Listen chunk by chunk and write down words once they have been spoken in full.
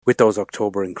with those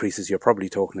October increases, you're probably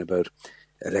talking about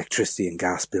electricity and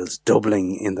gas bills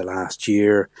doubling in the last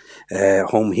year.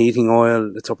 Home heating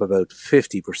oil, it's up about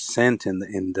 50%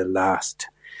 in the last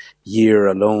year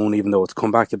alone, even though it's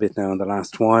come back a bit now in the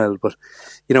last while. But,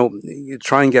 you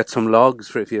try and get some logs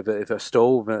for if you have a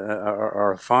stove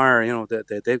or a fire,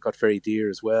 they've got very dear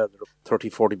as well. They're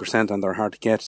 30-40% and they're hard to get.